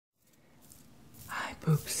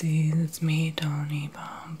Boopsies, it's me, Tony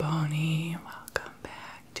Bomboni. Welcome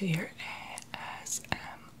back to your ASMR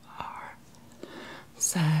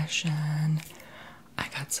session. I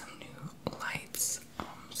got some new lights.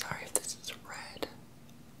 Sorry if this is red.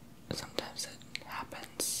 Sometimes it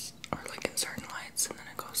happens, or like in certain lights, and then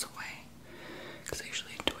it goes away. Because I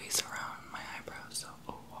usually tweeze around my eyebrows, so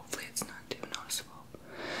hopefully it's not too noticeable.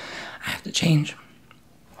 I have to change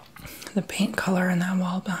the paint color in that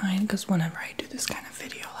wall behind, because whenever I do this kind of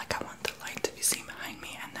video, like, I want the light to be seen behind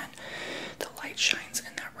me, and then the light shines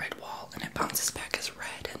in that red wall and it bounces back as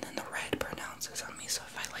red, and then the red pronounces on me. So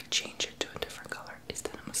if I like change it to a different color, is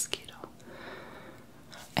that a mosquito?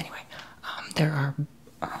 Anyway, there are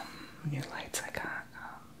new lights I got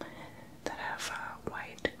that have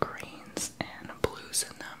white, greens, and blues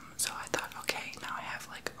in them. So I thought, okay, now I have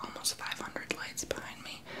like almost 500 lights behind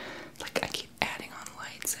me. Like, I keep adding on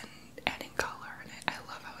lights and adding color, and I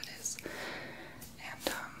love how it is.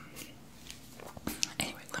 And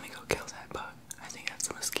anyway, let me go kill that bug. I think that's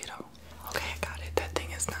a mosquito. Okay, I got it. That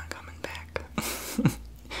thing is not coming back.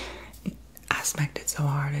 I smacked it so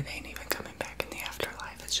hard it ain't even coming back in the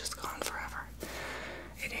afterlife. It's just gone forever.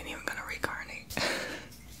 It ain't even gonna reincarnate.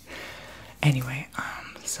 Anyway,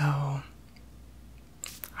 so how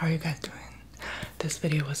are you guys doing? This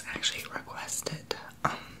video was actually requested,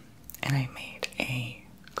 and I made a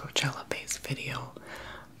Coachella-based video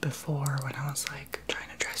before when I was like trying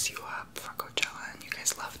to dress you up for Coachella, and you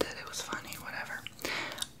guys loved it. It was funny, whatever.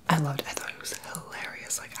 I loved it. I thought it was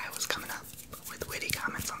hilarious. Like, I was coming up with witty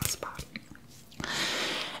comments on the spot.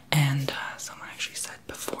 And someone actually said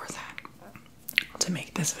before that to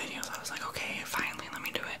make this video, so I was like, okay, finally, let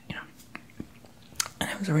me do it, you know. And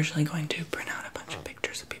I was originally going to print out a bunch of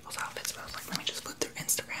pictures of people's outfits, but I was like, let me just flip through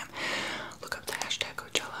Instagram, look up the hashtag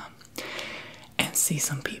Coachella, and see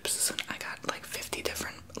some peeps. I got like 50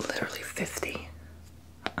 different, literally 50,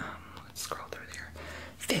 let's scroll through here,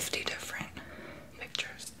 50 different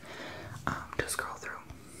pictures to scroll through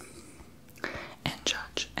and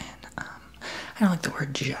judge. And I don't like the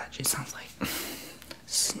word judge, it sounds like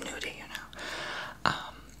snooty, you know.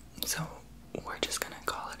 So we're just gonna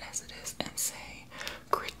call it as it is and say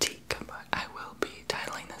critique, but I will be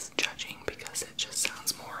titling this judging because it just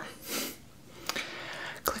sounds more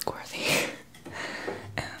click-worthy.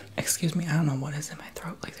 And excuse me, I don't know what is in my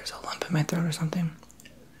throat, like there's a lump in my throat or something.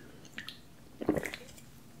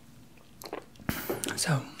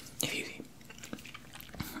 So if you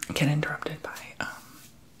get interrupted by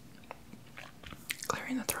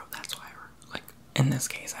clearing the throat, that's why we're like, in this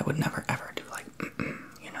case, I would never ever do like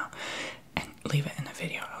you know, and leave it in the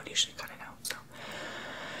video. I would usually cut it out. So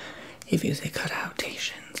if you say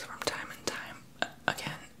cutations from time and time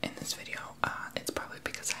again in this video, it's probably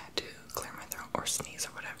because I had to clear my throat or sneeze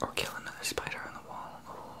or whatever, or kill another spider on the wall.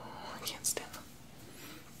 Oh, I can't stand them.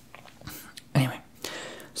 Anyway,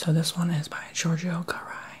 so this one is by Giorgio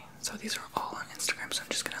Carai. So these are all on Instagram, so I'm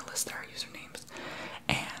just gonna list their usernames.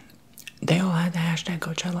 And they all had the hashtag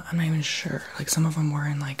Coachella. I'm not even sure. Like, some of them were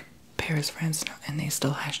in like Paris, France, and they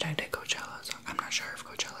still hashtagged it Coachella. So I'm not sure if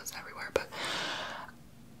Coachella is everywhere, but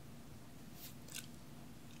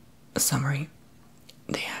summary,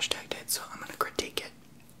 they hashtagged it, so I'm gonna critique it.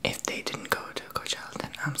 If they didn't go to Coachella,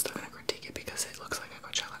 then I'm still gonna critique it because it looks like a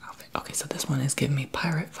Coachella outfit. Okay, so this one is giving me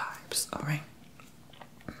pirate vibes. All right,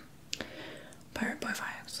 pirate boy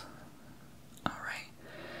vibes. All right.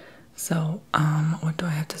 So what do I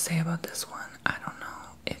have to say about this one? I don't know.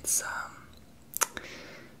 It's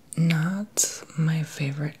not my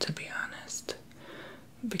favorite, to be honest,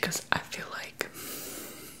 because I feel like,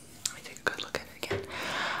 let me take a good look at it again.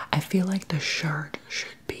 I feel like the shirt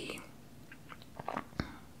should be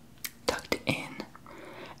tucked in,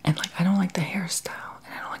 and like, I don't like the hairstyle,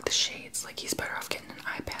 and I don't like the shades. Like, he's better off getting an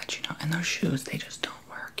eye patch, you know. And those shoes, they just don't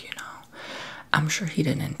work, you know. I'm sure he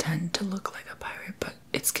didn't intend to look like a pirate, but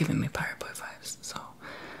it's giving me pirate boy vibes. So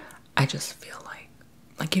I just feel like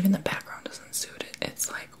even the background doesn't suit it. It's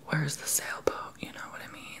like, where's the sailboat? You know what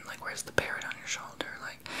I mean? Like, where's the parrot on your shoulder?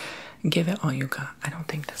 Like, give it all you got. I don't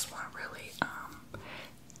think this one really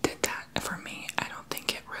did that for me. I don't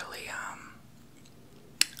think it really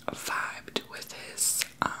vibed with his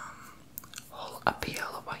whole appeal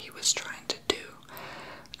of what he was trying to do.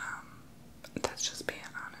 That's just being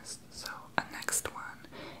honest. So next one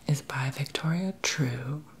is by Victoria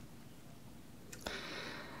True.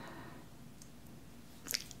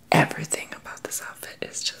 Everything about this outfit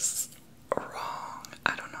is just wrong.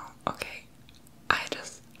 I don't know. Okay, I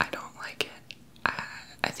don't like it.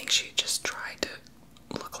 I think she just tried to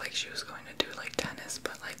look like she was going to do like tennis,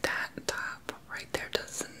 but like that top right there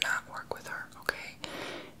does not work with her. Okay,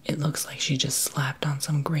 it looks like she just slapped on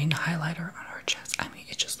some green highlighter on her chest. I mean,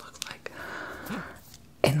 it just looks like...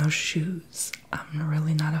 And those shoes, I'm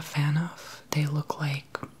really not a fan of. They look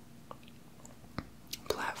like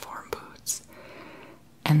platform boots.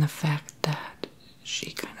 And the fact that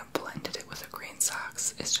she kind of blended it with the green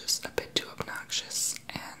socks is just a bit too obnoxious.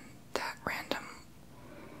 And that random...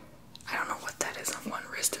 I don't know what that is. On one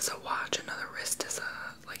wrist is a watch, another wrist is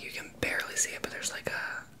a... Like, you can barely see it, but there's like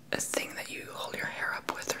a thing that you hold your hair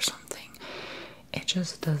up with or something. It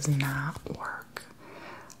just does not work.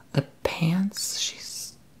 The pants,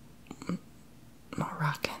 she's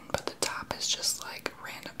Moroccan, but the top is just like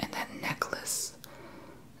random. And that necklace,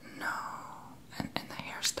 no. And the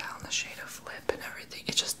hairstyle and the shade of lip and everything,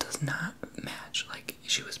 it just does not match. Like,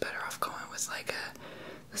 she was better off going with like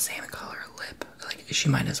the same color lip. Like, she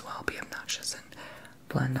might as well be obnoxious and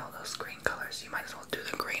blend all those green colors. You might as well do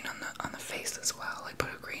the green on the face as well. Like,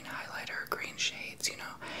 put a green highlighter, green shades, you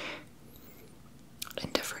know,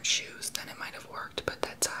 in different shoes. Then it might have worked. But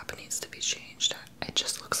that top needs to be changed. It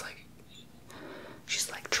just looks like she's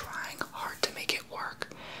like trying hard to make it work,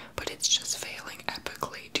 but it's just failing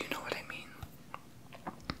epically. Do you know what I mean?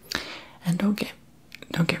 And don't get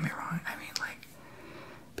me wrong. I mean, like,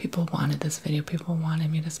 people wanted this video. People wanted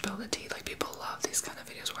me to spill the tea. Like, people love these kind of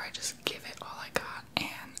videos where I just give it all I got. And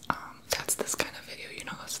that's this kind of video. You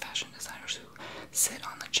know, those fashion designers who sit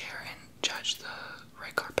on the chair and judge the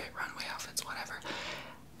red carpet, runway outfits, whatever.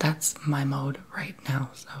 That's my mode right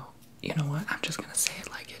now. So, you know what? I'm just gonna say it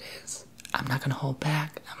like it is. I'm not gonna hold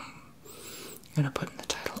back. I'm gonna put in the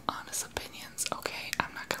title honest opinions. Okay,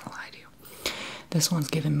 I'm not gonna lie to you. This one's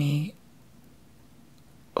giving me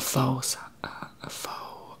a faux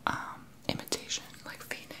imitation, like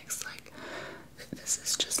Phoenix. Like, this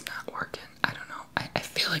is just not working. I don't know. I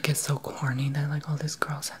feel like it's so corny that like all these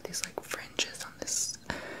girls have these like fringes on this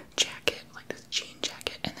jacket, like this jean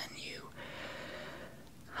jacket, and then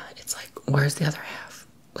it's like, where's the other half?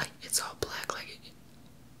 Like, it's all black. Like,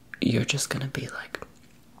 you're just gonna be like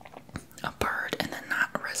a bird and then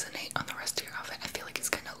not resonate on the rest of your outfit. I feel like it's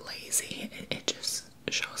kind of lazy. It just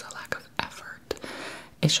shows a lack of effort.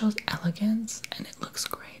 It shows elegance and it looks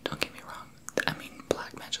great. Don't get me wrong. I mean,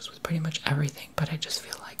 black matches with pretty much everything, but I just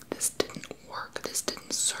feel like this didn't work. This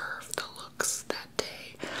didn't serve the looks that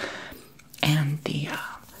day. And the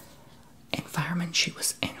environment she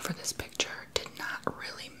was in for this picture did not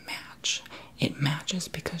really match. It matches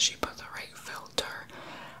because she put the right filter.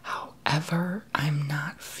 However, I'm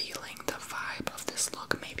not feeling the vibe of this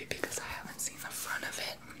look. Maybe because I haven't seen the front of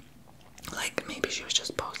it. Like, maybe she was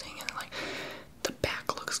just posing and like the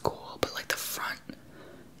back looks cool, but like the front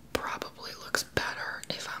probably looks better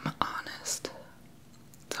if I'm honest.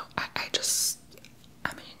 So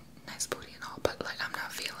I mean, nice booty and all, but like I'm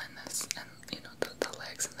not feeling this. And you know, the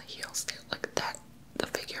legs and the heels, like that, the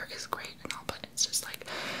figure is great and all, but it's just like,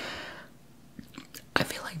 I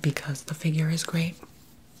feel like because the figure is great,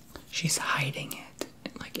 she's hiding it,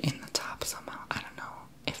 like, in the top somehow. I don't know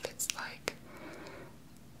if it's like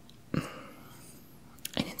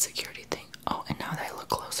an insecurity thing. Oh, and now that I look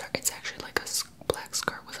closer, it's actually like a black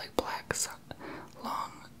skirt with like black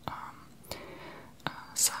long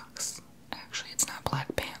socks. Actually, it's not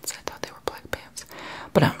black pants. I thought they were black pants,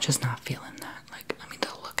 but I'm just not feeling that. Like, I mean, the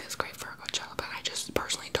look is great for a Coachella, but I just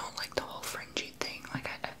personally don't like the whole fringy thing. Like,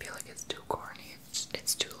 I feel like it's too corny.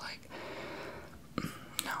 It's too like,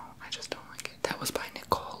 no, I just don't like it. That was by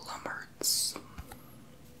Nicole Lumberts.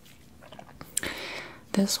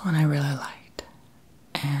 This one I really liked,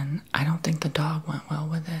 and I don't think the dog went well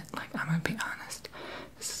with it. Like, I'm gonna be honest.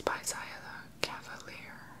 This is by Zaya the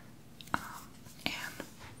Cavalier,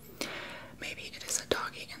 and maybe it is a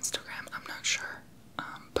doggy Instagram. I'm not sure,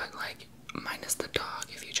 but like, minus the dog,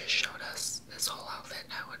 if you just showed us this whole outfit,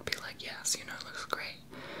 I would be like, yes, you know, it looks great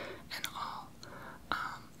and all.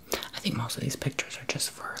 I think most of these pictures are just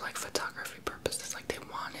for like photography purposes. Like, they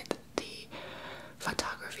wanted the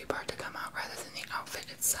photography part to come out rather than the outfit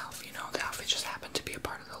itself. You know, the outfit just happened to be a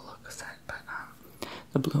part of the look set, but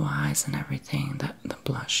the blue eyes and everything, the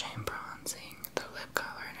blush and bronzing, the lip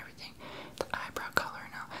color and everything, the eyebrow color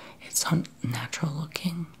now, it's so natural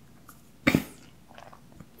looking.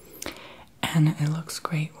 And it looks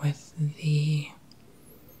great with the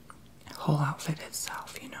whole outfit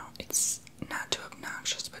itself, you know. It's not too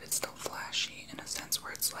obnoxious, but it's still flashy in a sense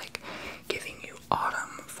where it's like giving you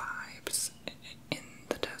autumn vibes in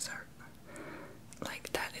the desert.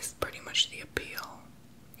 Like, that is pretty much the appeal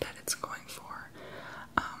that it's going for.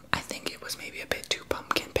 I think it was maybe a bit too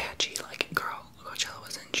pumpkin patchy. Like, girl, Coachella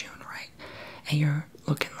was in June, right? And you're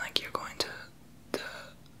looking like you're going to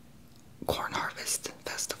the Corn Harvest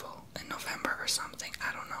Festival in November or something.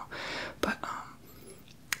 I don't know. But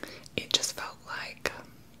it just felt like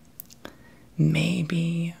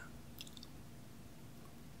maybe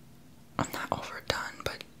I'm not overdone,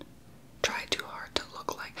 but try too hard to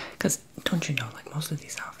look like, because don't you know, like most of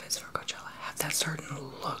these outfits for Coachella have that certain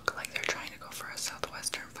look, like they're trying to go for a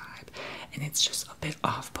Southwestern vibe, and it's just a bit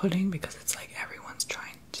off-putting because it's like everyone's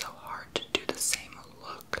trying so hard to do the same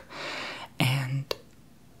look, and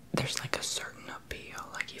there's like a certain appeal,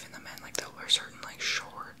 like even the men, like they'll wear certain like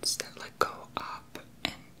shorts that like go up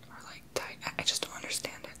and are like tight. I just don't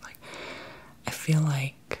understand it. Like, I feel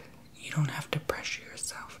like you don't have to pressure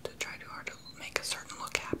yourself to try too hard to make a certain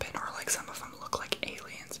look happen, or like some of them look like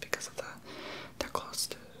aliens because of they're close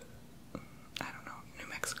to, I don't know, New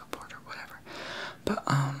Mexico border, whatever. But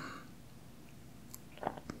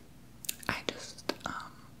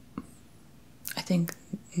I think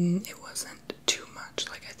it wasn't too much.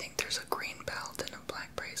 Like, I think there's a green belt and a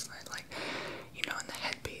black bracelet, like, you know, and the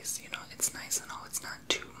headpiece, you know, it's nice and all, it's not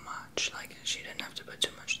too much. Like, she didn't have to put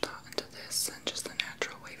too much thought into this, and just the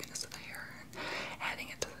natural waviness of the hair, and adding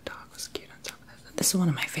it to the dog was cute on top of that. This is one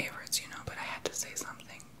of my favorites, you know, but I had to say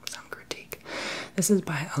something, some critique. This is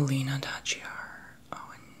by Alina Daciar,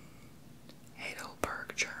 in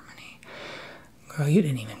Heidelberg, Germany. Girl, you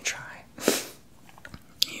didn't even try.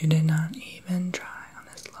 You did not even try on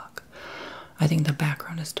this look. I think the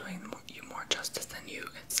background is doing you more justice than you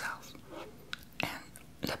itself. And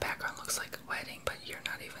the background looks like a wedding, but you're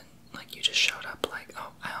not even, like, you just showed up like,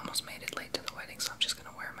 oh, I almost made it late to the wedding, so I'm just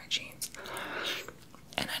gonna wear my jeans.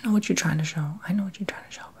 And I know what you're trying to show. I know what you're trying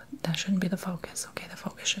to show, but that shouldn't be the focus, okay? The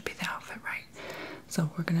focus should be the outfit, right? So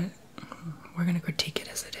we're gonna critique it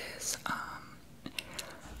as it is.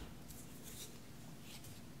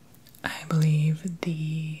 I believe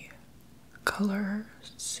the color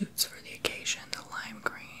suits for the occasion, the lime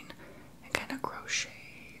green and kind of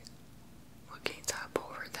crochet looking top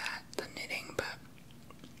over that, the knitting, but,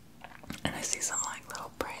 and I see some like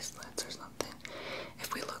little bracelets or something.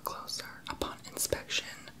 If we look closer, upon inspection,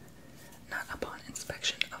 not upon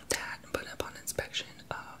inspection of that, but upon inspection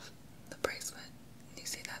of the bracelet, you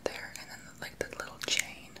see that there, and then like the little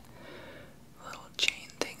chain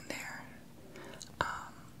thing there.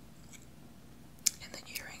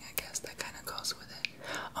 That kind of goes with it.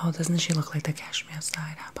 Oh, doesn't she look like the Cash Me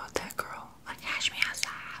Outside? How about that, girl? Like, Cash Me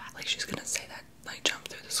Outside. Like, she's gonna say that, like, jump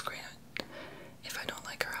through the screen if I don't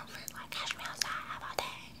like her outfit. Like, Cash Me Outside, how about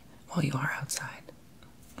that? Well, you are outside.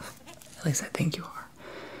 At least I think you are.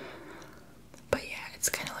 But yeah, it's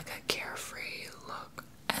kind of like a carefree look.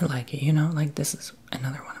 I like it, you know? Like, this is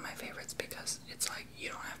another one of my favorites because it's like, you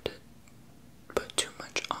don't have to put too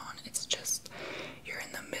much on. It's just, you're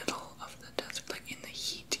in the middle of the desert, like in the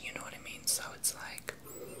heat, you know what I mean? So it's like,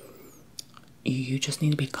 you just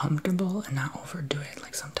need to be comfortable and not overdo it.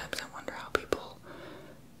 Like, sometimes I wonder how people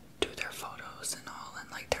do their photos and all, and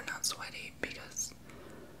like they're not sweaty because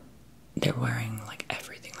they're wearing like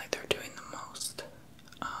everything, like they're doing the most.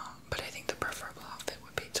 But I think the preferable outfit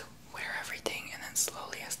would be to wear everything and then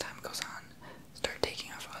slowly, as time goes on, start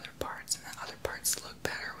taking off other parts, and then other parts look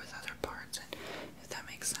better with other parts, and if that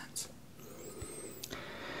makes sense.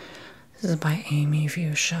 This is by Amy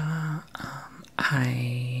Fuchsia.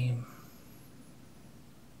 I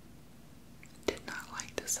did not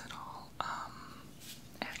like this at all.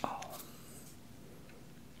 At all.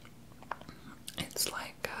 It's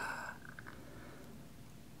like,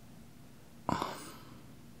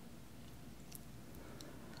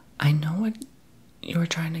 I know what you were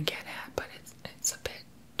trying to get at, but it's a bit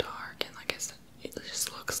dark, and like I said, it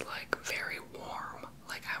just looks like very warm.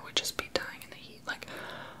 Like I would just be dying in the heat. Like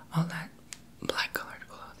all that black colored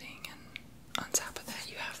clothing, and on top of that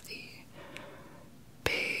you have the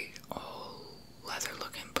big old leather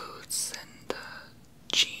looking boots and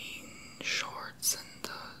the jean shorts and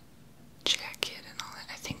the jacket and all that.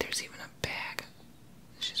 I think there's even a bag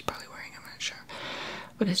she's probably wearing, I'm not sure.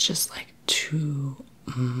 But it's just like too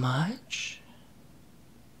much.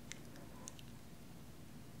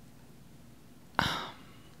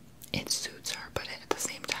 It suits her, but at the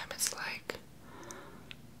same time it's like,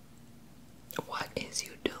 what is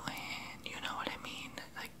you doing? You know what I mean?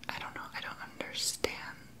 Like, I don't know, I don't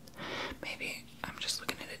understand. Maybe I'm just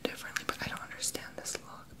looking at it differently, but I don't understand this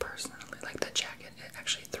look personally. Like the jacket, it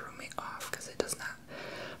actually threw me off because it does not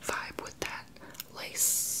vibe with that lace,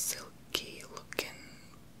 silky looking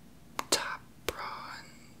top bra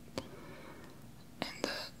and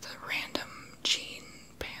the random jean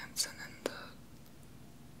pants, and then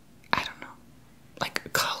I don't know.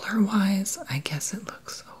 Like color wise, I guess it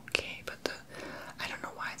looks okay, but I don't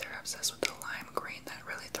know why they're obsessed with the lime green. That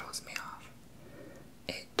really throws me off.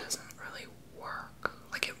 It doesn't really work.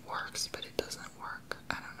 Like it works, but it doesn't work.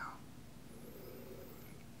 I don't know.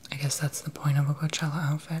 I guess that's the point of a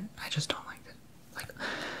Coachella outfit. I just don't like it. like,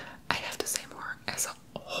 I have to say more as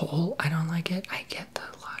a whole, I don't like it. I get the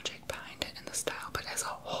logic behind it and the style, but as a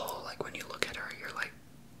whole, like, when you look at her, you're like,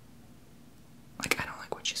 I don't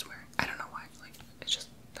like what she's wearing. I don't know why. Like, it's just,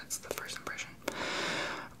 that's the first impression.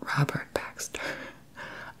 Robert Baxter.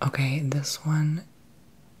 Okay, this one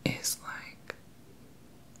is like,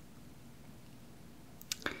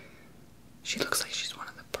 she looks like she's one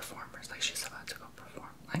of the performers, like she's about to go perform.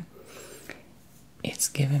 Like, it's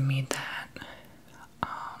giving me that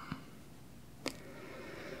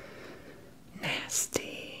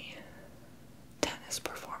nasty tennis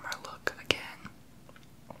performer look again.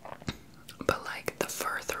 But like, the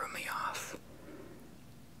fur threw me off.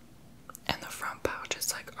 And the front pouch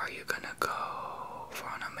is like, are you gonna go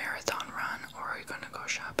on a marathon run, or are you gonna go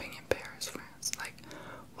shopping in Paris, France? Like,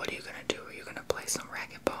 what are you gonna do? Are you gonna play some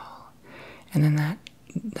racquetball? And then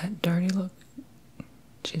that dirty look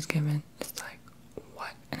she's given, it's like,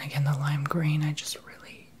 what? And again, the lime green,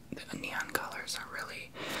 the neon colors are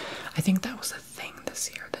really, I think that was a thing this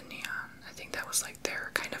year, the neon. I think that was like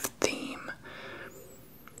their kind of theme.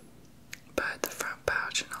 But the front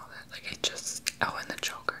pouch and all that, like, it just, oh, and the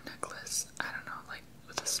choker necklace, I don't know, like,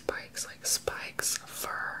 with the spikes, like, spikes,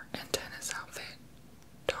 fur, and tennis outfit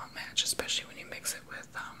don't match, especially when you mix it with,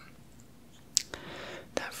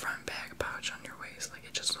 that front bag pouch on your waist. Like,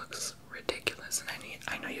 it just looks ridiculous, and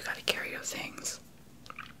I know you gotta carry your things,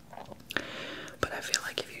 but I feel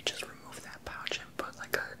like if you just remove that pouch and put,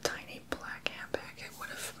 like, a tiny black handbag, it would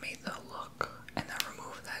have made the look, and then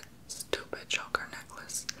remove that stupid choker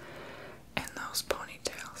necklace and those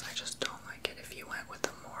ponytails. I just don't like it. If you went with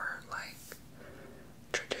a more, like,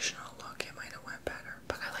 traditional look, it might have went better.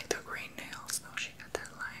 But I like the green nails, though. She got that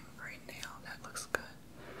lime green nail. That looks good.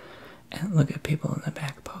 And look at people in the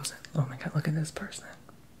back posing. Oh my god, look at this person.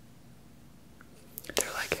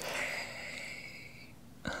 They're like, hey.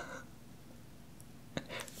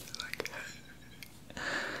 Like,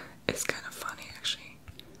 it's kind of funny, actually.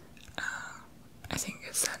 I think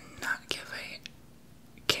it's that not give a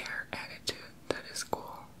care attitude that is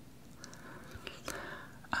cool.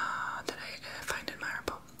 That I find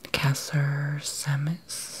admirable. Casser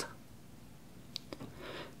Semis,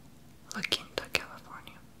 La Quinta,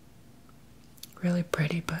 California. Really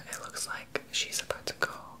pretty, but it looks like she's about to go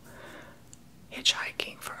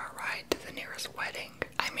hitchhiking for a ride to the nearest wedding.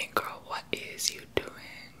 I mean, girl, what is you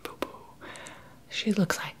doing, boo-boo? She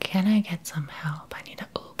looks like, can I get some help? I need an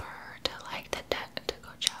Uber to, like, to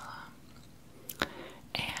Coachella.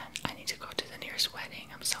 And I need to go to the nearest wedding.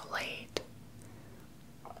 I'm so late.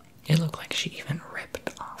 It looked like she even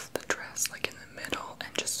ripped off the dress, like, in the middle,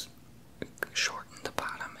 and just shortened the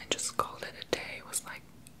bottom and just called it a day. It was like,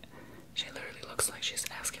 she literally looks like she's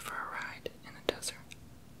asking for a ride in the desert,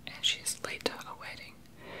 and she's late to a wedding.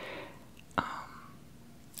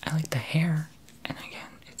 I like the hair, and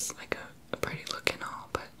again, it's like a pretty look and all,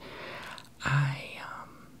 but I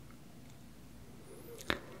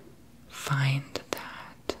find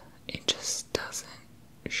that it just doesn't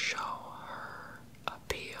show her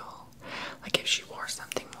appeal. Like, if she wore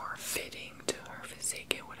something more fitting to her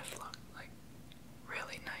physique, it would have looked, like,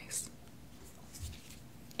 really nice.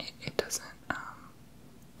 It doesn't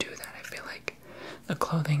do that. I feel like the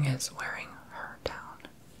clothing is wearing her down.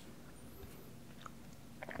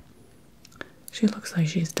 She looks like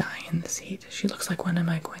she's dying in this heat. She looks like, when am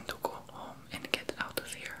I going to go home and get out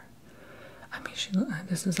of here? I mean,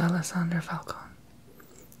 this is Alessandra Falcon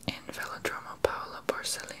in Velodromo Paolo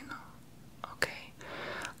Borsellino. Okay.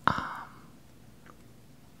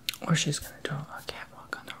 Or she's gonna do a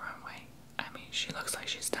catwalk on the runway. I mean, she looks like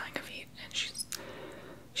she's dying of heat, and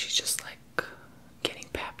she's just, like, getting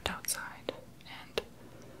papped outside, and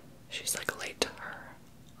she's, like, late to her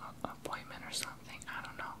appointment or something. I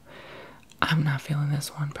don't know. I'm not feeling this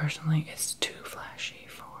one personally. It's too flashy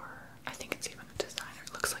for, I think it's even a designer.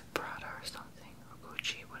 It looks like Prada or something, or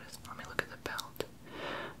Gucci. What is? Let me look at the belt.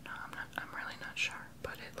 No, I'm really not sure,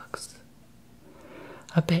 but it looks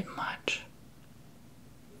a bit much.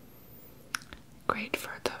 Great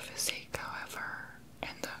for the physique, however,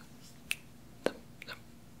 and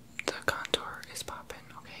the contour is popping,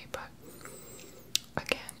 okay, but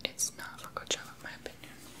again, it's not for Coachella, in my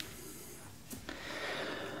opinion.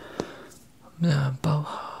 The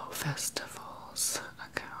Boho Festivals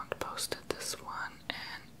account posted this one,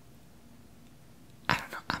 and I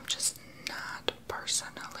don't know, I'm just not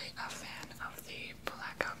personally a fan of the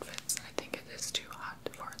black outfits. I think it is too hot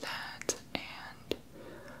for that, and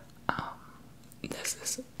this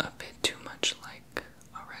is a bit too much like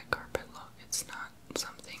a red carpet look. It's not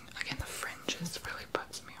something, again, the fringes really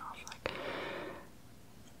puts me off. Like,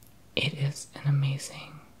 it is an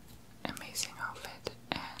amazing outfit,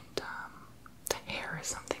 and the hair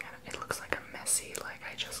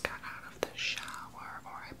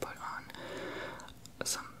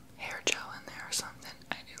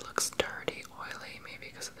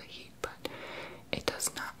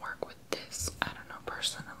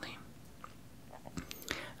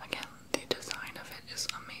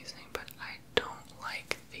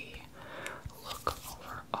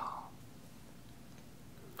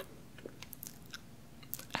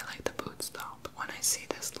see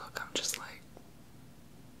this look, I'm just like,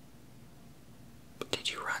 did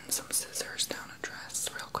you run some scissors down a dress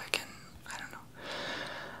real quick? And I don't know.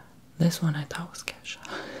 This one I thought was Kesha.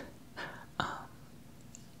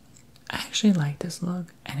 I actually like this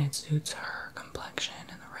look, and it suits her complexion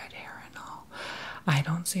and the red hair and all. I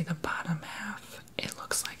don't see the bottom half. It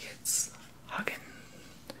looks like it's hugging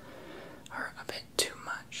her a bit too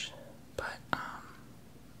much. But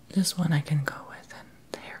this one I can go with, and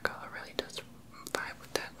the hair color really does vibe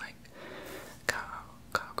with that, like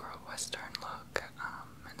cowgirl western look,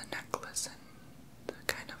 and the necklace and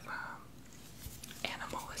the kind of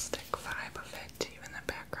animalistic vibe of it. Even the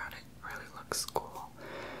background, it really looks cool.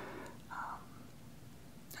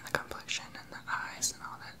 And the complexion and the eyes and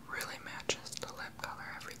all that really matches the lip color,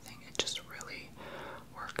 everything. It just really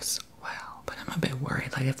works well. But I'm a bit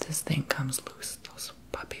worried, like if this thing comes loose, those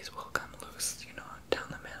puppies will come loose, you know, down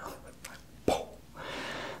the middle.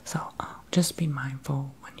 So just be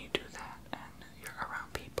mindful when you do that and you're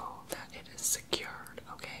around people that it is secured,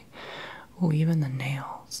 okay? Oh, even the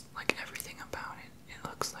nails, like everything about it, it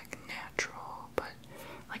looks like natural, but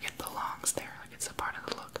like it belongs there, like it's a part of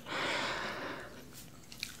the look.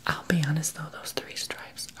 I'll be honest though, those 3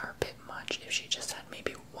 stripes are a bit much. If she just had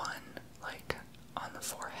maybe one, like on the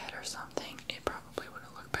forehead or something, it probably would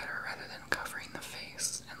have looked better rather than covering the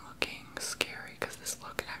face and looking scary, because this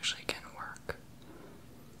look actually can work.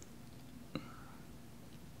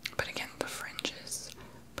 But again, the fringes,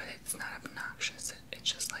 but it's not obnoxious.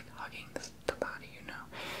 It's just like hugging the body, you know.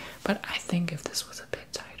 But I think if this was a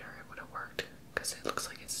bit tighter, it would have worked, because it looks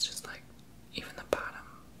like it's just like even the bottom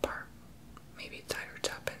part, maybe tighter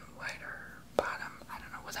top and wider bottom. I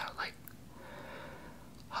don't know, without like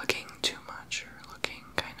hugging too much or looking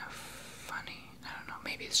kind of funny. I don't know.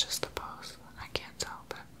 Maybe it's just the pose. I can't tell,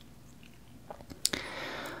 but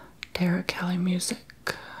Derek Kelly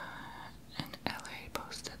Music in LA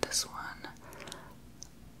posted this one.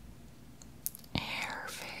 Hair,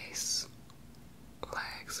 face,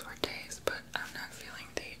 legs for days, but I'm not feeling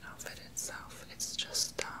the outfit itself. It's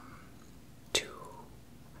just too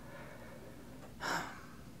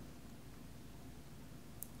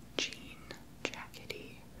jean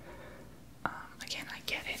jackety. Again, I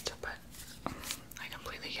get it, but I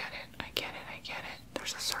completely get it. I get it.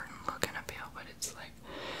 There's a certain look and appeal, but it's like,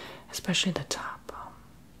 especially the top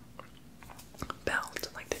belt,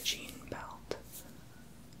 like the jean belt.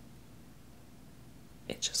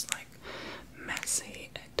 It's just like messy.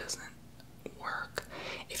 It doesn't work.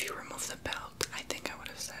 If you remove the belt, I think I would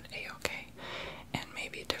have said A-okay, and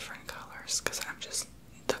maybe different colors, because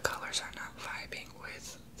the colors are not vibing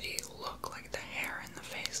with the look. Like the hair and the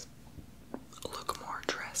face look more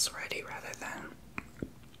dress ready rather than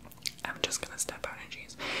I'm just gonna step out in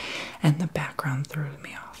jeans. And the background threw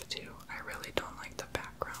me off too. I really don't like the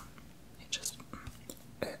background. It just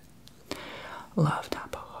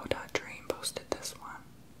Love.boho.dream posted this one.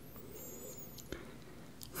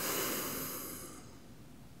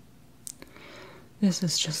 This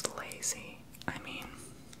is just lazy. I mean,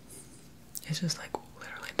 it's just like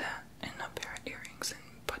literally that, and a pair of earrings,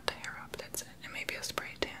 and put the hair up, that's it, and maybe a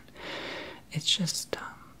spray tan. It's just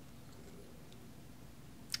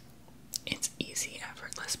it's easy,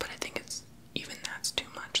 effortless, but I think it's even that's too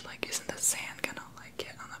much. Like, isn't the sand gonna like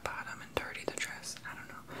get on the bottom and dirty the dress? I don't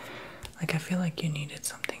know. Like, I feel like you needed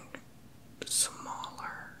something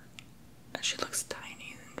smaller. And she looks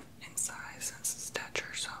tiny in size and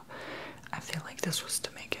stature, so I feel like this was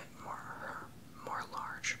to make it more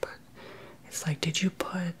large. But it's like, did you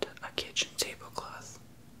put a kitchen tablecloth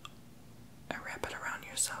and wrap it around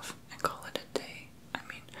yourself and call it a day? I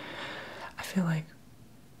mean, I feel like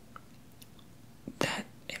that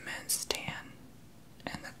immense tan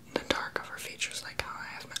and the dark of her features, like how I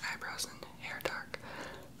have my eyebrows and hair dark,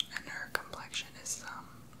 and her complexion is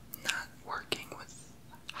not working with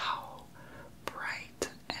how bright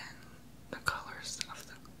and the colors of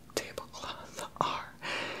the tablecloth are.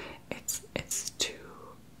 It's too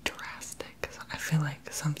drastic. So I feel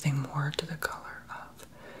like something more to the color of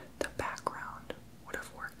the background would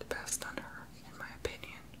have worked best on her, in my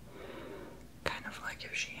opinion. Kind of like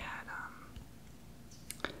if she had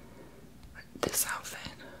this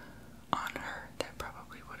outfit on her, that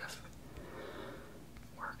probably would have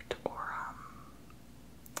worked. Or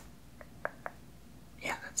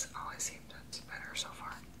yeah, that's all I see. That's better so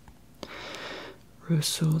far.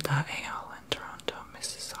 Rusul.al in Toronto,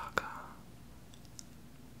 Mississauga.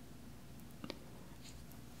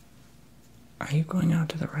 Are you going out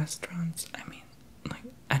to the restaurants? I mean, like,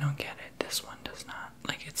 I don't get it. This one does not.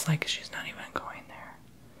 Like, it's like she's not even going there.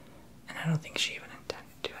 And I don't think she even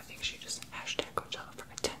intended to. I think she just #Coachella for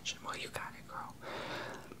attention. Well, you got it, girl.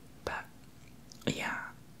 But, yeah,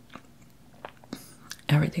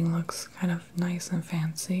 everything looks kind of nice and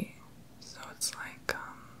fancy. So it's like,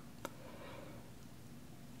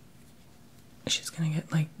 she's gonna get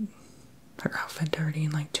like her outfit dirty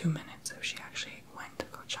in like 2 minutes if she actually went to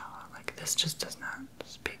Coachella. Like, this just does not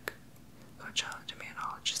speak Coachella to me at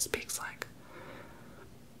all. It just speaks like,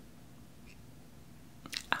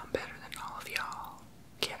 I'm better than all of y'all.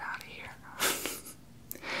 Get out of here.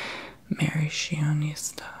 Mary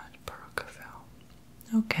Shionista Perukaville.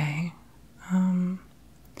 Okay.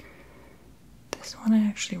 This one I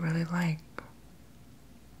actually really like.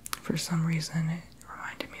 For some reason, it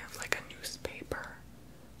reminded me of like a newspaper.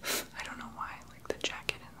 I don't know why. Like the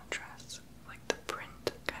jacket and the dress, like the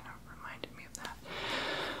print, kind of reminded me of that.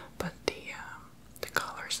 But the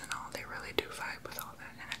colors and all, they really do vibe with all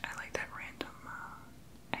that. And I like that random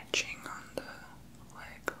etching on the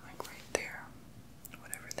leg, like right there.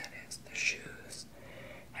 Whatever that is. The shoes,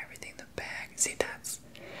 everything, the bag. See,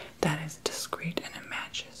 that is discreet and it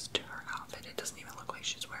matches to her outfit. It doesn't even look like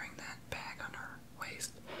she's wearing that bag on her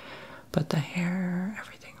waist. But the hair,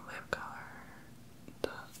 everything, lip color,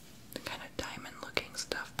 the kind of diamond looking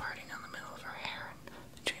stuff parting down the middle of her hair and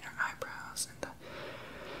between her eyebrows, and the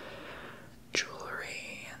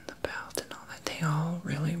jewelry and the belt and all that, they all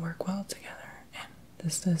really work well together. And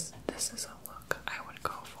this is a look I would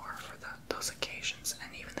go for those occasions.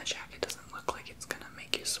 And even the jacket doesn't look like it's gonna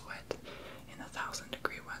make you sweat in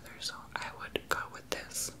 1,000-degree weather, so I would go with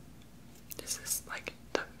this. This is like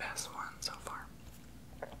the best one so far.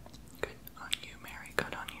 Good on you, Mary.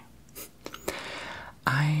 Good on you.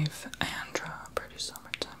 Andra, British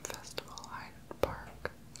Summertime Festival, Hyde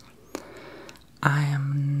Park. I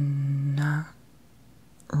am not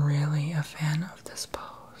really a fan of this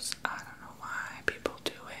pose. I don't know why people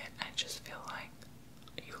do it. I just feel like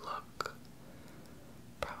you look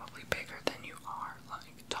probably bigger than you are,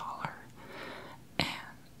 like taller. And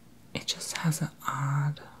it just has an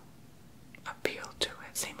odd appeal to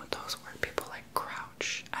it. Same with those where people like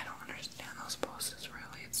crouch. I don't understand those poses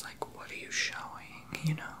really. It's like, what are you showing,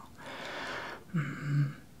 you know?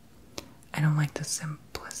 I don't like the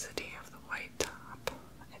simplicity of the white top.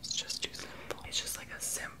 It's just too simple. It's just like a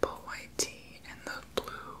simple white tee and the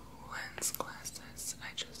blue lens glasses.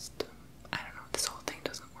 I don't know, this whole thing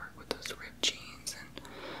doesn't work with those ripped jeans and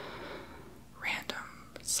random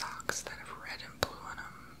socks that have red and blue on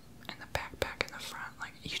them and the backpack in the front.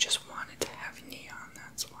 Like, you just want it to have neon.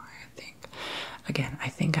 That's why I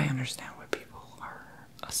think I understand what people are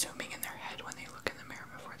assuming in their head when they look in the mirror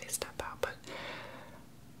before they step out,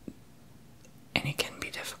 and it can be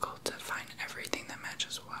difficult to find everything that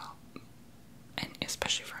matches well. And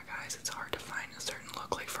especially for guys, it's hard to find a certain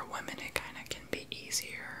look. Like for women, it kind of can be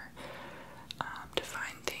easier to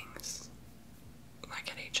find things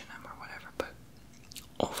like at H&M or whatever. But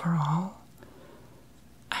overall,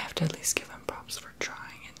 I have to at least give them props for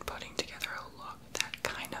trying and putting together a look that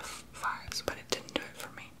kind of vibes, but it didn't do it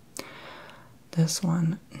for me. This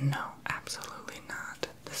one, no, absolutely not.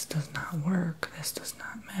 This does not work. This does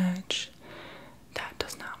not match. That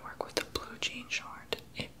does not work with the blue jean short.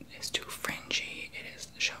 It is too fringy. It is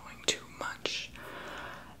showing too much.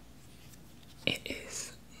 It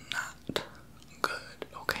is not good,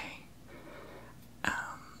 okay?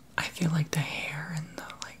 I feel like the hair and the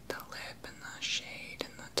lip and the shade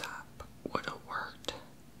and the top would have worked.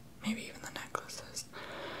 Maybe even the necklaces.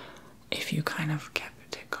 If you kind of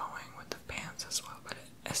kept it going with the pants as well. But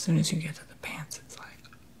as soon as you get to the pants, it's like,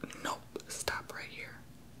 nope, stop right here.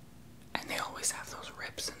 And they always have those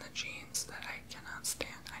rips in the jeans that I cannot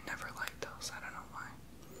stand. I never liked those. I don't know why.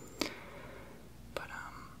 But,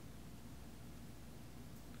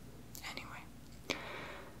 anyway.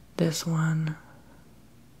 This one,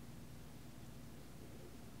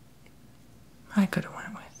 I could have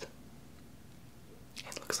went with.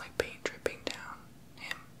 It looks like paint dripping down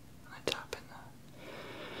him on the top and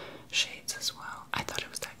the shades as well. I thought it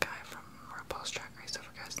was that guy from RuPaul's Drag Race. I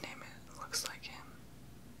forgot his name. It looks like him.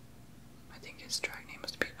 I think his drag name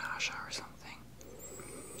must be Asha or something.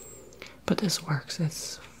 But this works.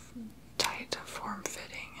 It's tight,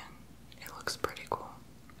 form-fitting, and it looks pretty cool.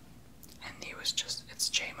 And he was just, it's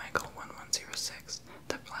J Michael 1106.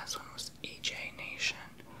 The last one was EJ Nation.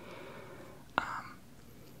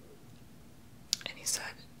 And he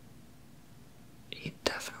said he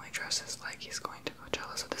definitely dresses like he's going to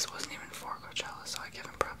Coachella, so this wasn't even for Coachella, so I give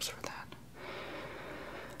him props for that.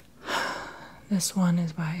 This one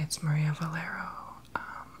is by It's Maria Valero.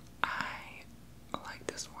 I like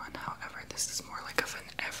this one, however, this is more like of an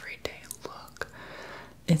everyday look.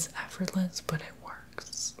 It's effortless, but it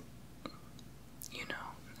works. You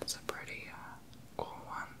know, it's a pretty cool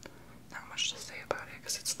one. Not much to say about it,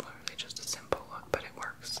 because it's literally just a simple look, but it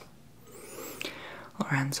works.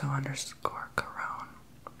 Lorenzo underscore Carone.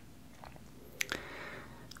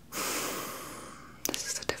 This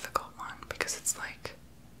is a difficult one because it's like,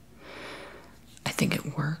 I think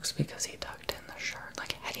it works because he tucked in the shirt.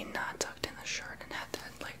 Like, had he not tucked in the shirt and had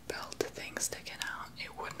that like belt thing sticking out, it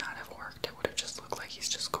would not have worked. It would have just looked like he's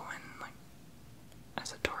just going like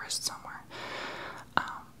as a tourist somewhere.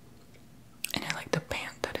 And I like the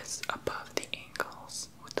pant that is above the ankles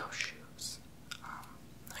with those shoes.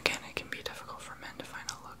 Again, it can be difficult for men to find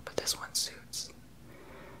a look, but this one suits.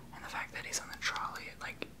 And the fact that he's on the trolley,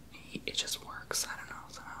 it just works. I don't know,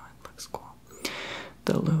 somehow it looks cool.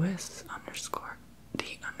 The Lewis underscore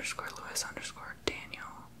Daniel.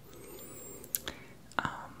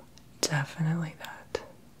 Definitely that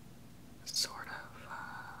sort of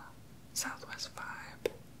Southwest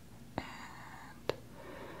vibe. And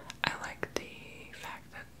I like the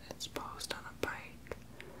fact that it's posed on a bike.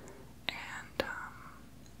 And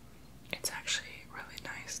it's actually really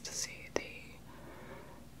nice to see the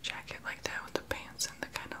jacket like that with the pants and the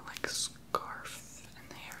kind of like scarf and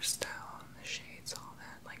the hairstyle and the shades, all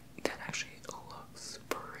that. Like, that actually looks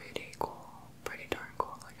pretty cool. Pretty darn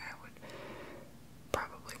cool. Like, I would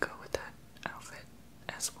probably go with that outfit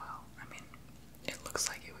as well. I mean, it looks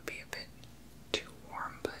like it would be a bit too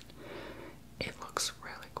warm, but it looks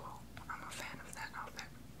really cool. I'm a fan of that outfit.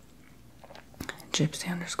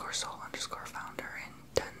 Gypsy underscore soul underscore founder in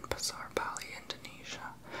Denpasar, Bali,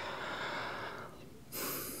 Indonesia.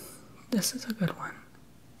 This is a good one.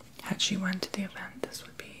 Had she went to the event, this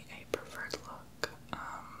would be a preferred look.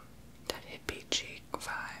 That hippie chic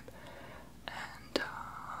vibe, and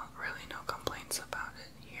really no complaints about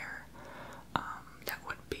it here. That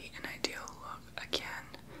would be an ideal look. Again,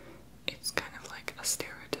 it's kind of like a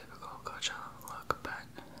stereotypical Coachella look, but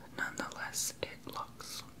nonetheless, it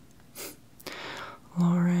looks.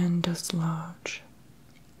 Lauren Deslodge.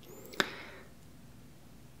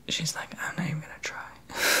 She's like, I'm not even gonna try.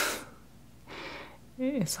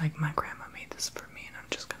 It's like my grandma made this for me and I'm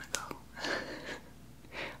just gonna go.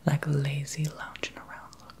 Like a lazy lounging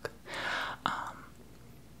around look.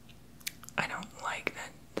 I don't like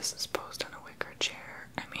that this is posed on a wicker chair.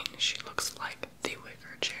 I mean, she looks like the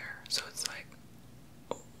wicker chair, so it's like,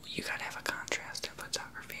 you gotta have a contrast in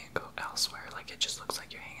photography and go elsewhere. Like, it just looks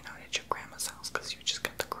like you're hanging out at your grandma's house because you just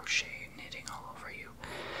got the crochet and knitting all over you.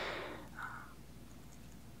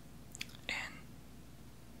 And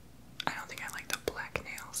I don't think I like the black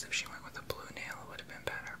nails. If she went with a blue nail, it would have been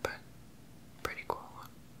better, but pretty cool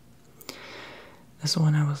look. This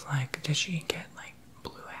one I was like, did she get like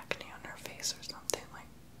blue acne on her face or something? Like,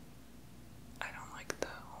 I don't like the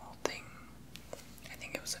whole thing. I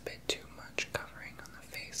think it was a bit too much covering on the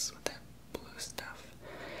face with that blue stuff.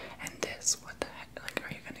 And this, what the heck? Like,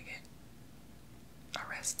 are you gonna get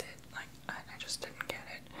arrested? Like, I just didn't get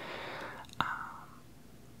it.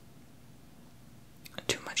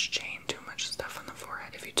 Too much chain, too much stuff on the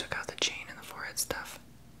forehead. If you took out the chain and the forehead stuff,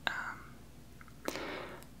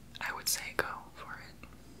 I would say go for it.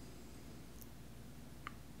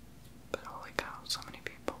 But holy cow, so many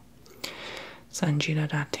people. Sanjita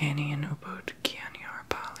Datani and Ubud Kianyar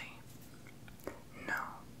Pali. No.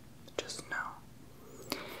 Just no.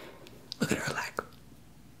 Look at her leg.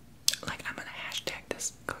 Like, I'm gonna hashtag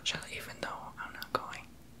this Coachella even though I'm not going.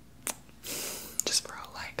 Just for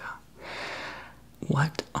a like, huh?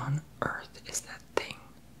 What on earth is that thing?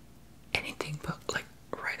 Anything but, like,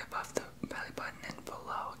 right above the belly button and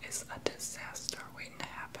below is a disaster waiting to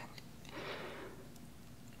happen.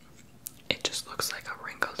 It just looks like a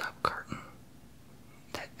wrinkled up curtain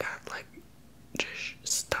that got, like, just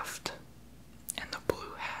stuffed. And the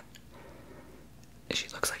blue hat, she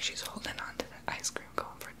looks like she's holding on to that ice cream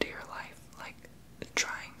cone for dear life. Like,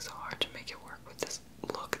 trying so hard to make it work with this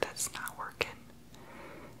look that's not working.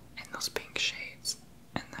 And those pink shades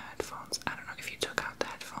and the headphones. I don't know, if you took out the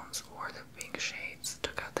headphones or the pink shades,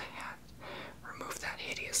 took out the hat, removed that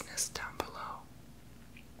hideousness down below,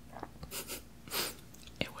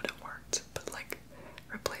 it would have worked. But like,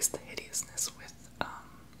 replace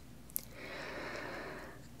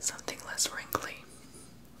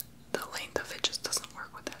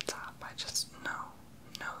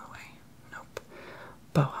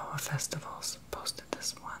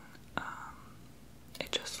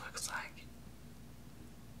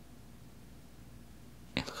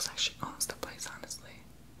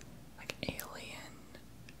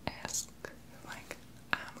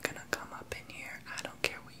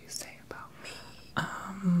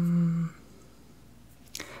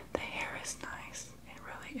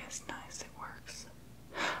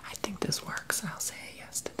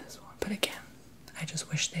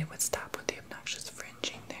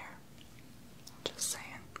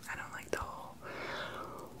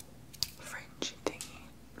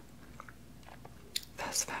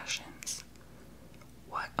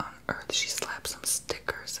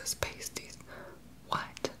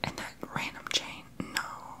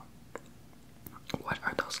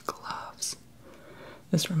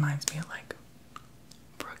This reminds me of like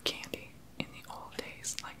Brooke Candy in the old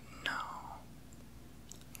days. Like, no,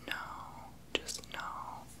 just no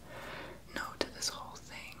to this whole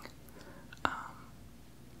thing.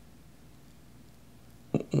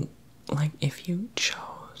 Like, if you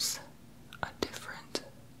chose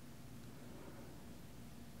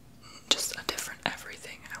just a different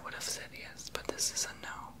everything, I would have said yes, but this is a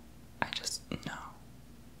no. I just, no.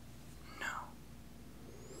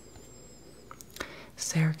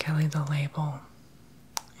 Sarah Kelly, The Label,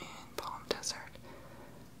 and Palm Desert.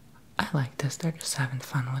 I like this, they're just having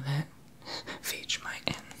fun with it.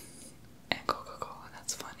 Vegemite and Coca-Cola,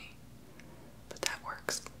 that's funny. But that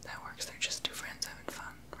works, they're just two friends having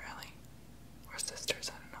fun, really. Or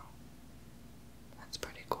sisters, I don't know. That's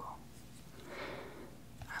pretty cool.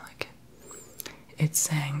 I like it. It's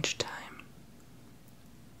Sange time.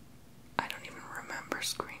 I don't even remember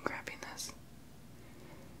screen grabbing this.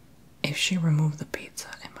 If she removed the pizza,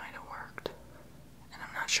 it might have worked. And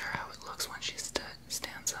I'm not sure how it looks when she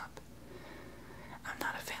stands up. I'm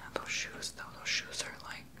not a fan of those shoes, though. Those shoes are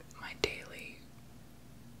like my daily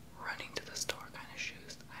running to the store kind of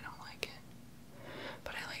shoes. I don't like it.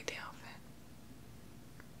 But I like the outfit.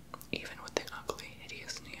 Even with the ugly,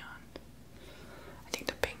 hideous neon. I think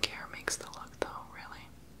the pink hair makes the look, though, really.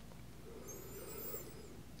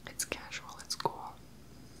 It's casual, it's cool.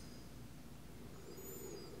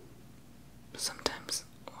 Sometimes,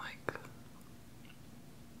 like,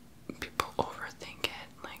 people overthink it.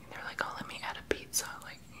 Like, they're like, oh, let me add a pizza.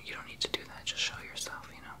 Like, you don't need to do that. Just show yourself,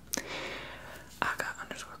 you know.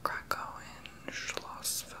 Aga_Krakow and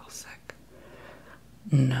Schloss Felsick.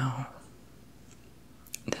 No.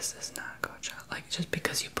 This is not Coachella. Like, just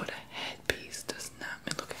because you put a headpiece does not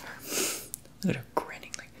mean, look at her. Look at her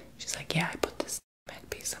grinning. Like, she's like, yeah, I put this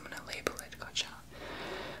headpiece. I'm gonna label it Coachella.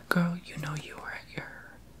 Girl, you know you were at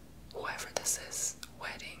your whoever this is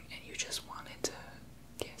wedding and you just wanted to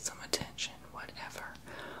get some attention, whatever.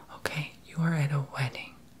 Okay, you are at a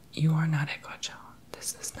wedding. You are not at Coachella.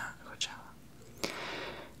 This is not Coachella.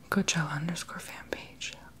 Coachella_fan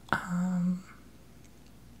page.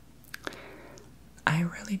 I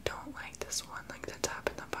really don't like this one, like the top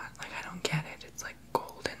and the bottom. Like, I don't get it. It's like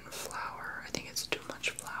golden flower. I think it's too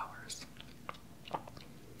much flowers.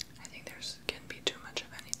 I think there's can be too much of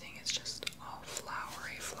anything. It's just all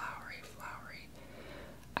flowery.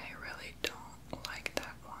 I really don't like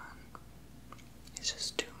that one. It's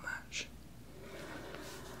just too much.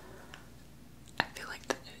 I feel like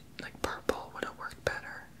purple would have worked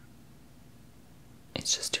better.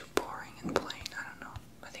 It's just too boring and plain. I don't know.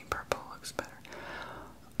 I think purple looks better.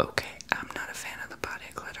 Okay, I'm not a fan of the body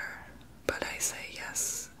glitter, but I say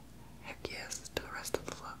yes, heck yes, to the rest of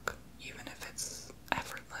the look, even if it's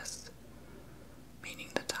effortless. Meaning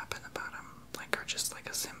the top and the bottom, like, are just like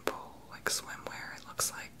a simple, like, swimwear. It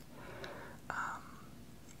looks like,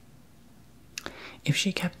 if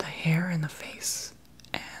she kept the hair and the face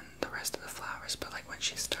and the rest of the flowers, but like when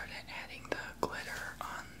she started adding the glitter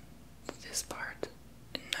on this part,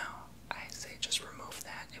 no, I say just remove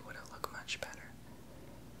that. It would have looked much better.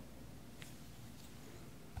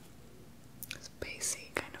 It's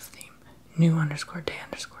bassy kind of theme.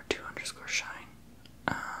 New_day_2_shine.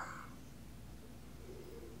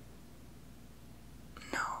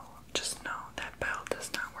 No, just no. That belt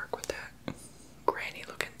does not work with that granny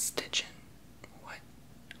looking stitching. What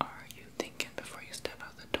are you thinking before you step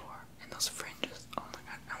out the door? And those fringes. Oh my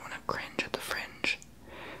god, I want to cringe at the fringe.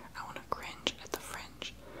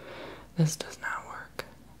 This does not work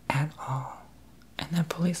at all. And that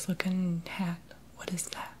police looking hat, what is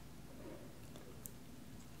that?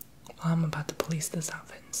 Well, I'm about to police this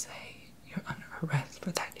outfit and say you're under arrest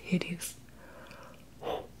for that hideous.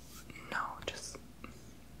 No, just.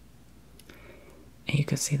 And you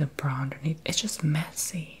can see the bra underneath. It's just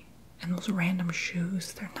messy. And those random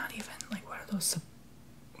shoes, they're not even like, what are those?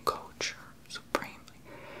 Coach or Supreme? Like,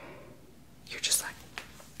 you're just like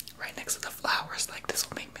right next to the flowers. Like, this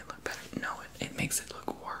will make me look better. No, it makes it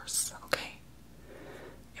look worse. Okay,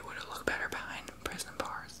 it would have looked better behind prison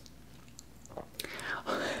bars.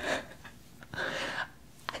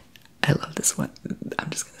 I love this one. I'm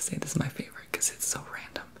just gonna say this is my favorite because it's so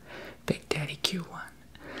random. Big Daddy Q1.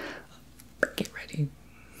 Get ready.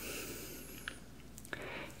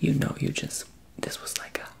 You know, this was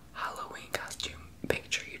like a Halloween costume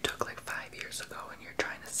picture you took like 5 years ago, and you're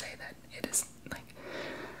trying to say that it is like.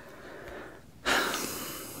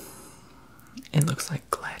 It looks like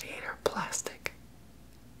gladiator plastic.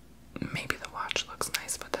 Maybe the watch looks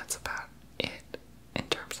nice, but that's about it in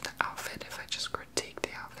terms of the outfit. If I just critique the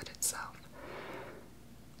outfit itself,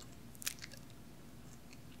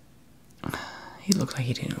 he looked like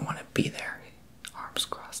he didn't want to be there. Arms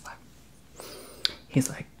He's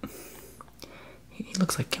like, he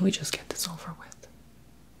looks like, can we just get this over with?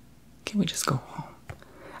 Can we just go home?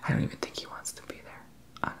 I don't even think he wants to be there,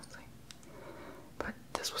 honestly. But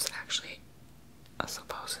this was actually a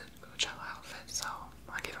supposed Coachella outfit, so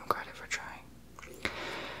I give him credit for trying.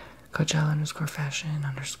 Coachella _ fashion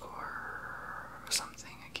 _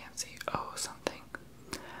 something. I can't see. Oh, something.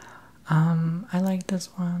 I like this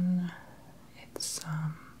one. It's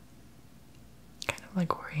kind of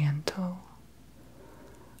like Oriental.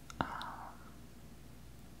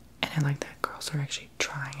 And I like that girls are actually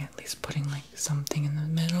trying, at least putting like something in the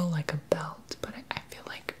middle, like a belt. But I feel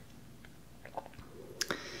like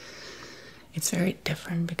it's very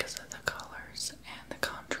different because of the colors and the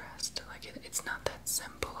contrast. Like it's not that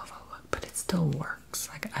simple of a look, but it still works.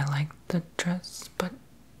 Like I like the dress, but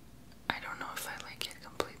I don't know if I like it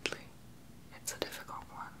completely. It's a difficult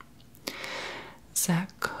one.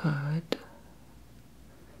 Zach Hood,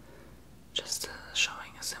 just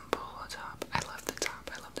showing a simple top. I love the top.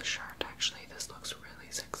 I love the shirt. Actually, this looks really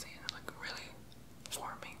sexy and like really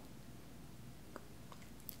forming.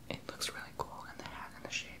 It looks really cool, and the hat and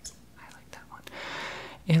the shades. I like that one.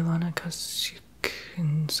 Ilona Kosyuk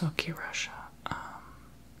in Sochi, Russia.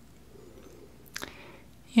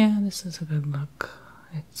 Yeah, this is a good look.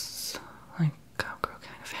 It's like cowgirl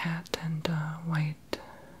kind of hat and white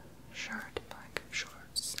shirt, black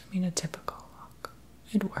shorts. I mean, a typical look.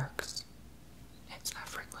 It works. It's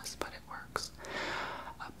effortless, but it works.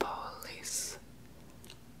 A police.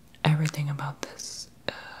 Everything about this,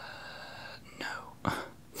 no.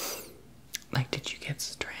 Like, did you get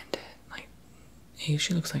stranded? Like,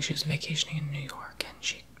 she looks like she was vacationing in New York and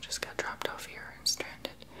she just got dropped off here and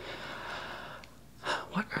stranded.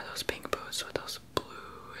 What are those pink boots with those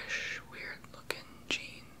bluish, weird looking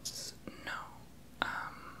jeans? No.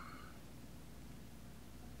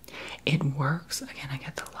 It works. Again, I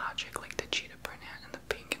get the logic, like the cheetah print hat and the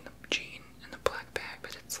pink and the jean and the black bag,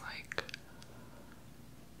 but it's like,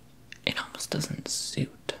 it almost doesn't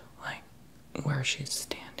suit, like, where she's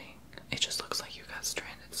standing. It just looks like you got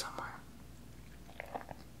stranded somewhere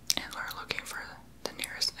and are looking for the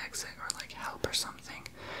nearest exit or like help or something.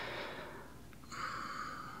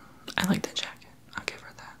 I like the jacket. I'll give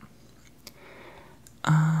her that.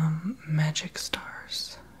 Magic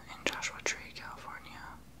Stars in Joshua Tree, California.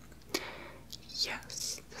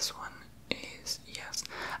 Yes, this one is yes.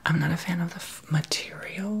 I'm not a fan of the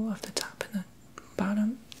material of the top and the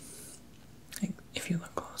bottom. Like, if you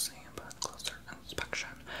look closely and closer inspection,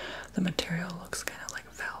 the material looks kind of like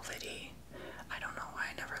velvety. I don't know why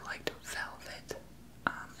I never liked velvet.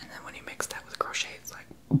 And then when you mix that with crochet, it's like.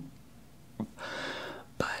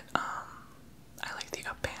 But I like the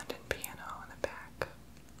abandoned piano in the back,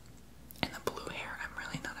 and the blue hair. I'm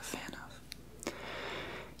really not a fan of.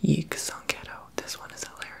 Yeek Sonketo. This one is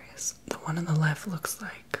hilarious. The one on the left looks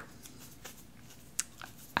like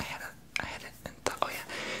I had it and thought, oh yeah,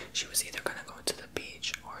 she was either gonna go to the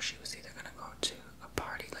beach or she was either gonna go to a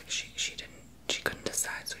party. Like she couldn't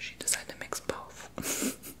decide, so she decided to mix both.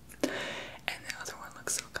 And the other one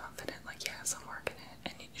looks so confident, like, yes, I'm working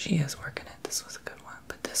it, and she is working it. This was a good one,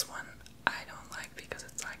 but this one I don't like because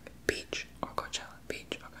it's like beach or Coachella,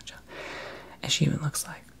 beach or Coachella, and she even looks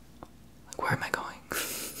like where am I going?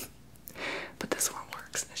 But this one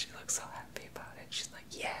works, and she looks so happy about it. She's like,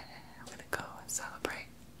 yeah, I'm gonna go and celebrate.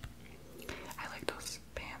 I like those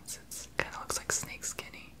pants. It's kind of looks like snake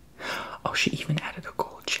skinny. Oh, she even added a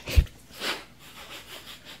gold chain.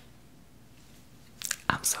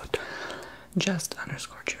 I'm so just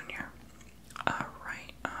 _ junior.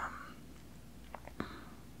 Alright,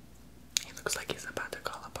 he looks like he's about to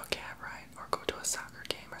call up a cab ride or go to a soccer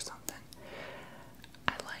game or something.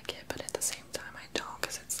 I like it, but at the same time I don't,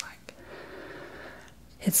 because it's like,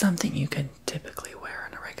 it's something you could typically wear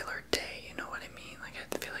on a regular day, you know what I mean? Like,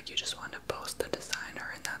 I feel like you just want to post the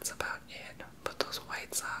designer and that's about it. But those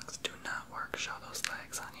white socks do not work. Show those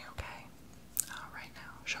legs, honey, okay? Right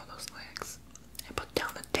now, show those legs. And put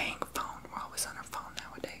down the dang phone. We're always on our phone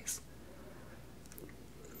nowadays.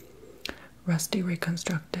 Rusty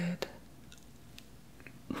Reconstructed.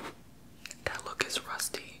 That look is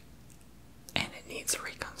rusty and it needs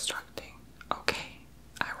reconstructing. Okay,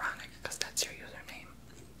 ironic because that's your username.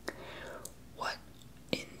 What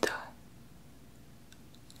in the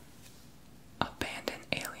abandoned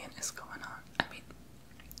alien is going on? I mean,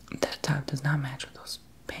 that top does not match with those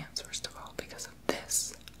pants, first of all, because of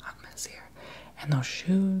this hot mess here. And those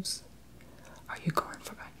shoes, are you going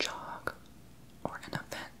for a jog or an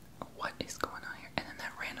event? What is going on here? And then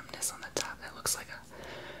that randomness on the top, that looks like a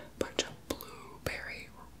bunch of blueberry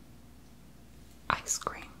ice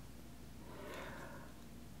cream.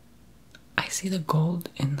 I see the gold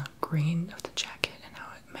in the green of the jacket, and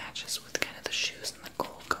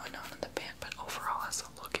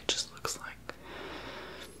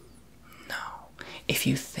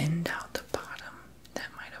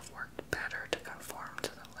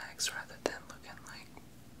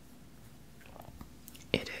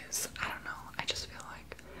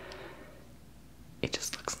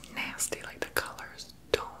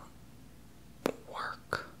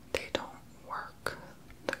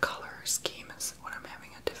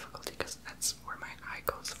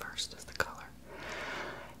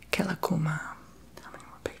Mom. How many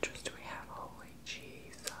more pictures do we have? Holy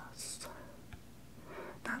Jesus.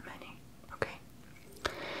 Not many. Okay.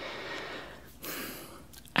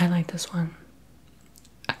 I like this one.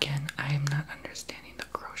 Again, I am not understanding the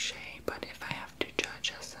crochet, but if I have to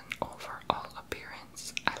judge as an overall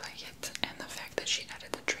appearance, I like it. And the fact that she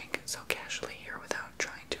added the drink so casually here without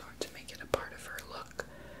trying to make it a part of her look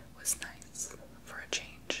was nice for a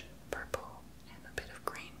change. Purple and a bit of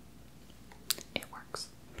green. It works.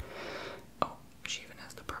 Oh, she even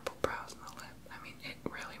has the purple brows and the lip. I mean, it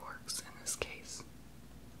really works in this case.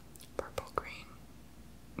 Purple, green.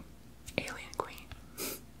 Alien Queen.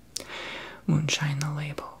 Moonshine the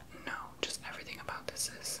label. No. Just everything about this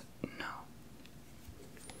is no.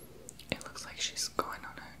 It looks like she's going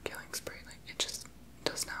on a killing spree. Like, it just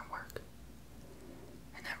does not work.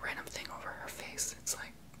 And that random thing over her face, it's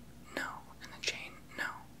like, no. And the chain, no.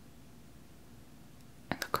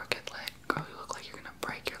 And the crooked leg. Girl, you look like you're gonna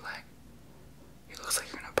break your leg. It looks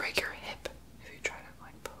like you're gonna break your hip if you try to,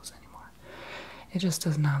 like, pose anymore. It just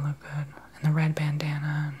does not look good. And the red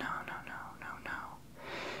bandana, no, no, no, no, no.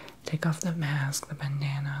 Take off the mask, the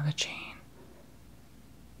bandana, the chain.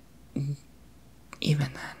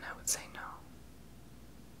 Even then, I would say no.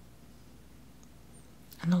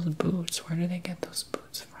 And those boots, where do they get those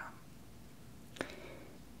boots from?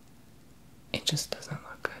 It just doesn't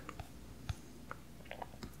look good.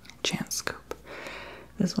 Chance Scoop.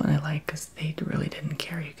 This one I like because they really didn't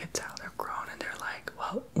care. You could tell they're grown and they're like,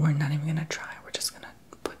 well, we're not even gonna try. We're just gonna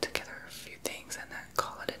put together a few things and then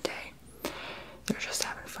call it a day. They're just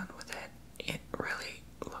having fun with it. It really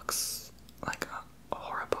looks like a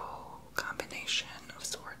horrible combination of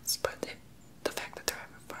sorts, but the fact that they're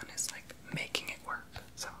having fun is like making it work,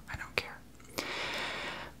 so I don't care.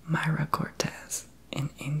 Myra Cortez in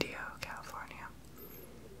Indio, California.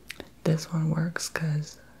 This one works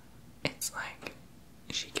because it's like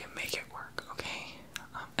she can make it work, okay?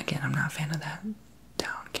 Again, I'm not a fan of that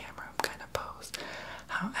down camera kind of pose.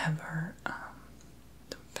 However,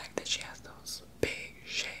 the fact that she has those big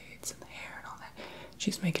shades in the hair and all that,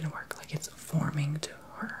 she's making it work. Like, it's forming to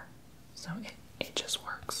her. So it just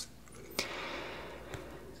works.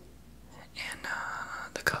 And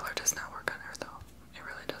the color does not work on her, though. It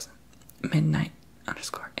really doesn't. Midnight _in_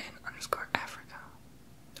 Africa.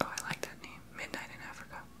 Oh, I like that name. Midnight in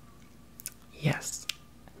Africa. Yes.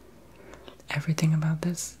 Everything about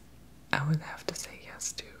this, I would have to say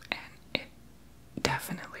yes to. And it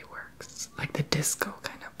definitely works. Like the disco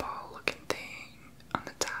kind of ball looking thing on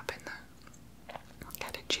the top and the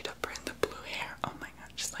got a cheetah print, the blue hair. Oh my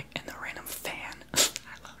god, just like in the random fan.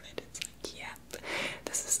 I love it. It's like, yeah,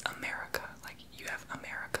 this is America. Like, you have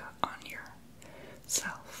America on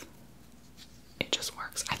yourself. It just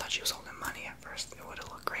works. I thought she was holding money at first. It would have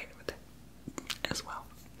looked great with it as well.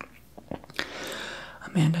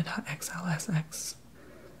 Amanda.xlsx.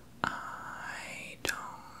 I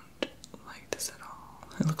don't like this at all.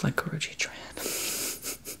 It looked like Karuchi Tran,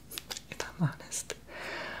 if I'm honest.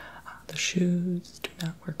 The shoes do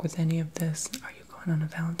not work with any of this. Are you going on a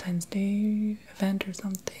Valentine's Day event or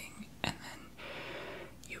something? And then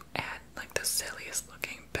you add like the silliest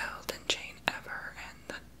looking belt and chain ever and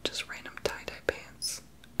the just random tie-dye pants.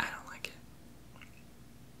 I don't like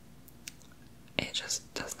it. It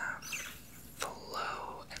just does not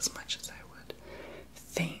flow as much as I would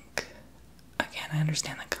think. Again, I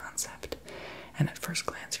understand the concept, and at first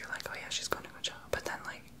glance you're like, oh yeah, she's going to Coachella, but then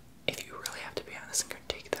like, if you really have to be honest and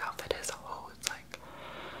critique the outfit as a whole, it's like,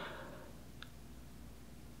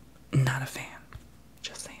 not a fan.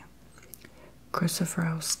 Just saying.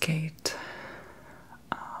 Christopher Skate.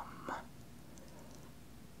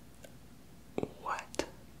 What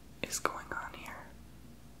is going on here?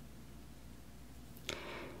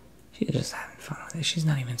 She's just having fun with it. She's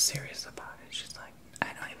not even serious about it. She's like, I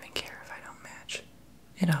don't even care if I don't match.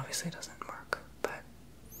 It obviously doesn't work, but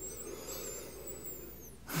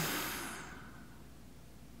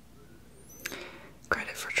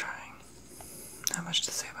credit for trying. Not much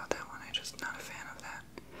to say about that one. I'm just not a fan of that.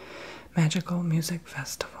 Magical Music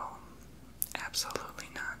Festival. Absolutely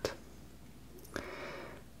not.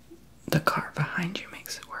 The car behind you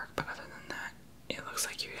makes it work, but other than that, it looks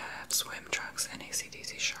like you have swim trunks and a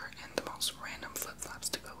CDC shirt and the most random flip-flops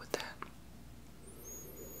to go with that.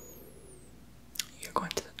 You're going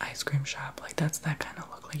to the ice cream shop, like that's that kind of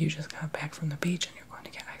look. Like you just got back from the beach and you're going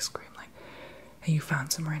to get ice cream, like, and you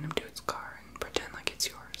found some random dude's car and pretend like it's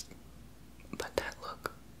yours. But that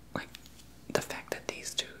look, like the fact that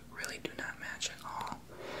these two really do not match at all.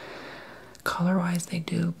 Color-wise they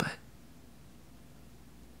do, but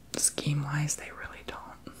scheme-wise they really don't.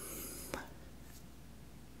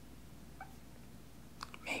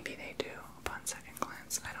 Maybe they do upon second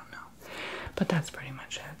glance, I don't know. But that's pretty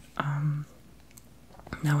much it.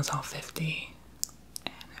 That was all 50,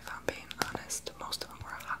 and if I'm being honest, most of them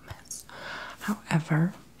were a hot mess.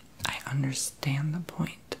 However, I understand the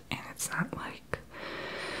point, and it's not like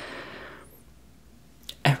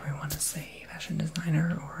everyone is a fashion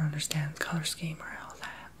designer or understands color scheme or all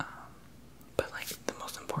that. But like the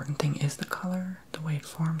most important thing is the color, the way it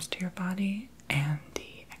forms to your body, and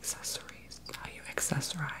the accessories, how you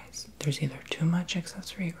accessorize. There's either too much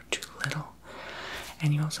accessory or too little,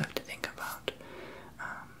 and you also have to think about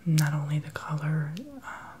not only the color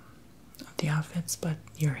of the outfits, but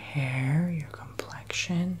your hair, your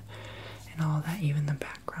complexion, and all that, even the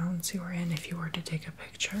backgrounds you were in if you were to take a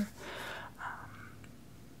picture.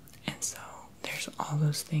 And so there's all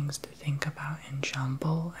those things to think about and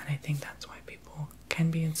jumble, and I think that's why people can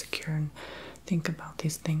be insecure and think about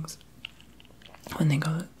these things when they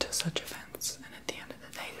go to such events. And at the end of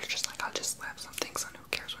the day, they're just like, I'll just slap some things on, who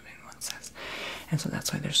cares what anyone says. And so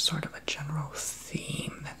that's why there's sort of a general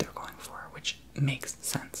theme that they're going for, which makes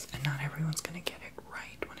sense, and not everyone's going to get it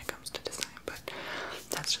right when it comes to design, but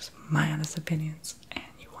that's just my honest opinions.